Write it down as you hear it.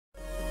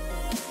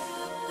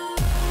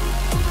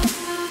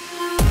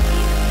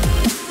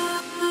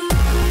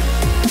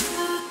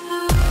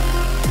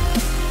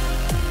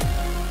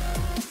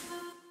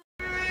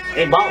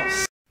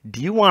boss.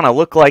 Do you want to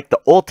look like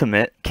the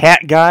ultimate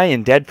cat guy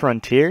in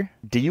Deadfrontier?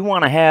 Do you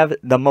want to have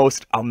the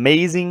most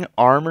amazing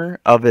armor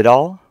of it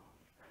all?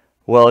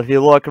 Well, if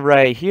you look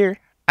right here,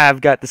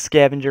 I've got the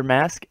scavenger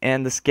mask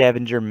and the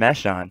scavenger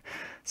mesh on.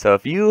 So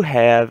if you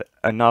have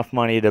enough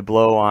money to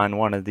blow on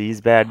one of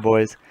these bad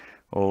boys,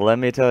 well, let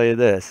me tell you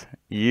this,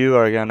 you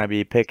are going to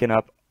be picking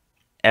up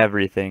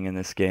everything in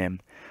this game.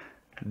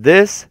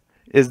 This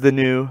is the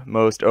new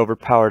most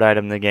overpowered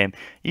item in the game.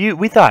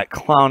 We thought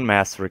clown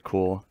masks were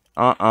cool.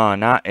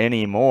 Not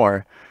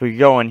anymore. We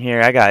go in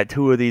here, I got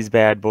two of these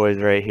bad boys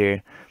right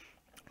here.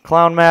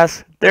 Clown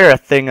masks, they're a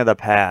thing of the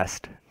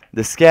past.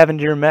 The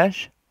scavenger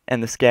mesh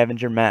and the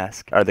scavenger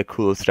mask are the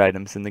coolest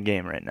items in the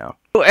game right now.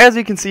 So as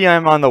you can see,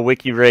 I'm on the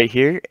wiki right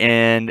here,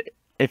 and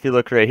if you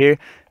look right here,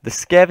 the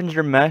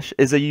scavenger mesh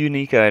is a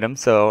unique item,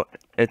 so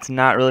it's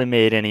not really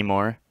made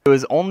anymore. It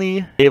was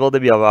only able to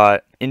be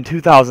bought in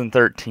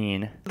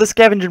 2013. The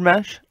scavenger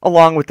mesh,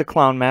 along with the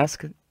clown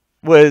mask,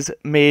 was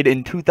made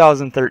in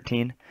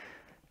 2013.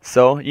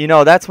 So, you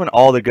know, that's when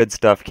all the good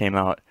stuff came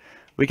out.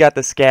 We got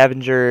the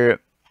scavenger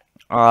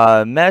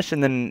mesh,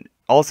 and then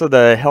also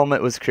the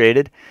helmet was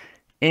created.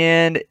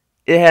 And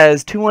it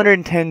has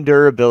 210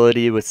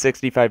 durability with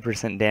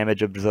 65%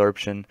 damage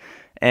absorption.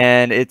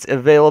 And it's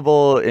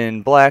available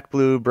in black,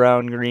 blue,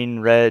 brown, green,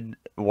 red,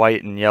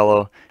 white, and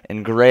yellow,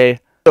 and gray.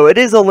 So it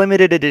is a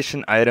limited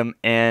edition item,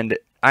 and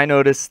I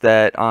noticed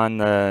that on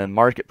the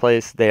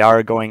marketplace they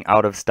are going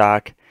out of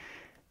stock.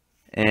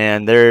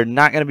 And they're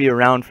not going to be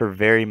around for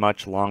very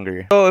much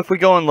longer. So if we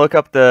go and look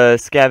up the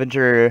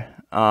scavenger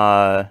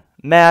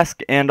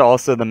mask and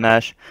also the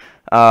mesh,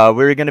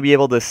 we're going to be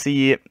able to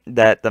see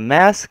that the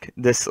mask,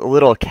 this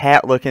little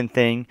cat looking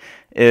thing,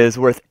 is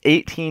worth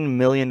 $18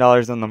 million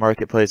on the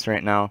marketplace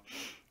right now.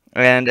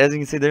 And as you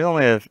can see, there's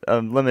only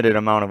a limited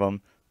amount of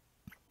them.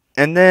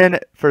 And then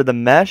for the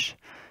mesh,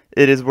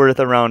 it is worth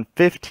around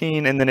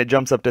 15, and then it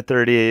jumps up to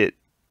 38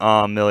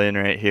 million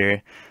right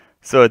here.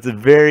 So it's a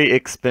very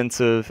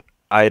expensive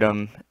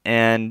item,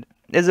 and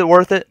is it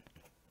worth it?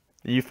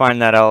 You find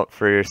that out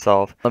for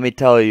yourself. Let me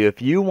tell you,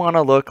 if you want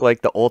to look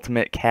like the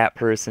ultimate cat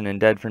person in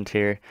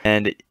Deadfrontier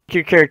and make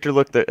your character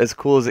look as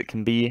cool as it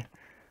can be,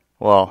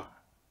 well,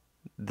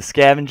 the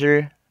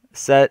scavenger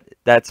set,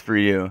 that's for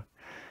you.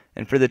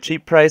 And for the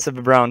cheap price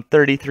of around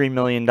 $33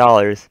 million,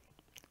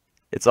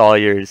 it's all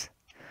yours.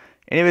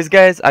 Anyways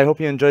guys, I hope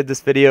you enjoyed this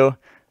video.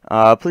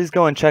 Please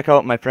go and check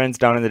out my friends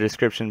down in the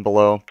description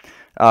below.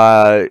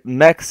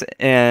 Mex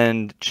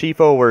and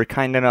Chiefo were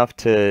kind enough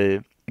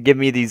to give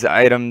me these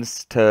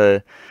items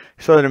to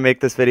sort of make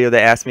this video.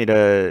 They asked me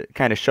to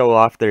kind of show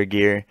off their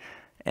gear.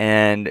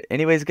 And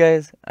anyways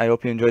guys, I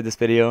hope you enjoyed this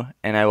video,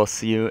 and I will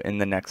see you in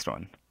the next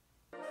one.